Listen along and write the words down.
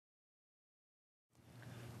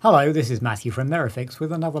Hello, this is Matthew from Merifix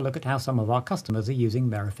with another look at how some of our customers are using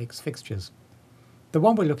Merifix fixtures. The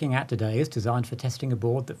one we're looking at today is designed for testing a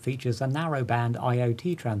board that features a narrowband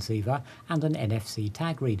IoT transceiver and an NFC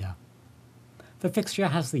tag reader. The fixture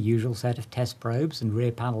has the usual set of test probes and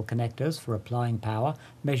rear panel connectors for applying power,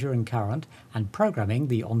 measuring current and programming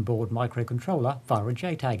the onboard microcontroller via a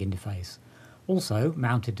JTAG interface. Also,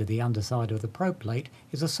 mounted to the underside of the probe plate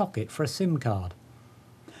is a socket for a SIM card.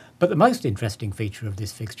 But the most interesting feature of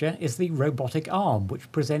this fixture is the robotic arm,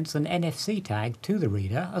 which presents an NFC tag to the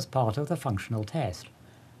reader as part of the functional test.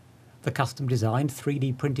 The custom-designed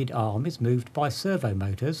 3D printed arm is moved by servo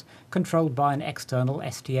motors controlled by an external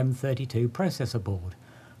STM32 processor board.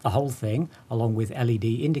 The whole thing, along with LED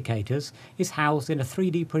indicators, is housed in a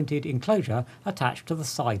 3D printed enclosure attached to the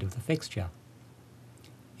side of the fixture.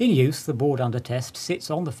 In use, the board under test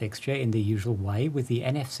sits on the fixture in the usual way with the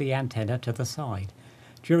NFC antenna to the side.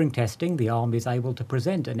 During testing, the arm is able to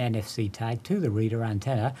present an NFC tag to the reader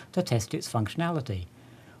antenna to test its functionality.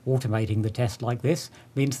 Automating the test like this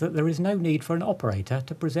means that there is no need for an operator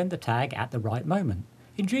to present the tag at the right moment.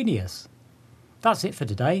 Ingenious! That's it for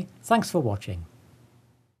today. Thanks for watching.